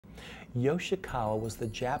Yoshikawa was the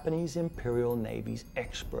Japanese Imperial Navy's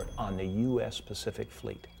expert on the U.S. Pacific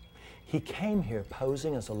Fleet. He came here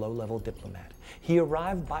posing as a low-level diplomat. He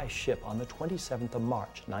arrived by ship on the 27th of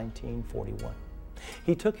March, 1941.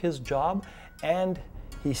 He took his job and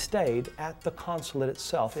he stayed at the consulate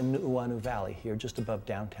itself in Nu'uanu Valley here just above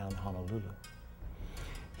downtown Honolulu.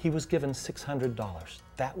 He was given $600.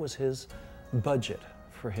 That was his budget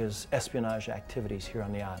for his espionage activities here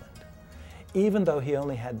on the island. Even though he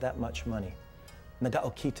only had that much money,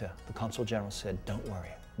 Nagao Kita, the consul general, said, "Don't worry,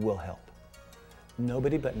 we'll help."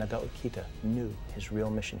 Nobody but Nagao Kita knew his real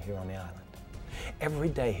mission here on the island. Every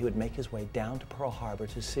day he would make his way down to Pearl Harbor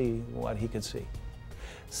to see what he could see.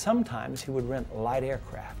 Sometimes he would rent light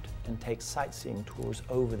aircraft and take sightseeing tours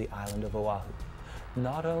over the island of Oahu,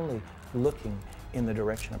 not only looking in the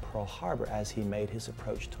direction of Pearl Harbor as he made his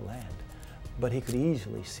approach to land, but he could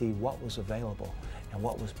easily see what was available and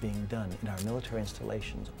what was being done in our military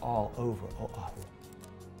installations all over Oahu.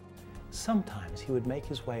 Sometimes he would make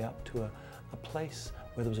his way up to a place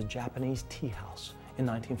where there was a Japanese tea house. In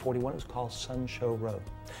 1941, it was called Sunshow Road.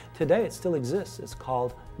 Today, it still exists. It's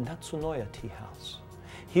called Natsunoya Tea House.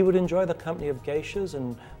 He would enjoy the company of geishas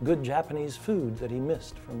and good Japanese food that he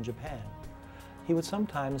missed from Japan. He would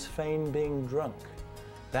sometimes feign being drunk.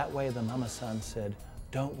 That way, the mama-san said,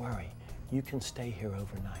 "Don't worry, you can stay here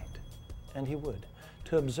overnight." And he would,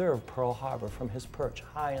 to observe Pearl Harbor from his perch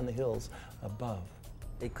high in the hills above.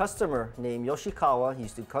 A customer named Yoshikawa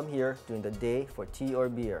used to come here during the day for tea or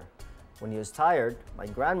beer. When he was tired, my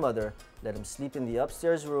grandmother let him sleep in the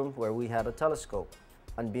upstairs room where we had a telescope.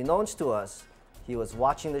 Unbeknownst to us, he was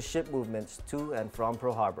watching the ship movements to and from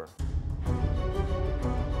Pearl Harbor.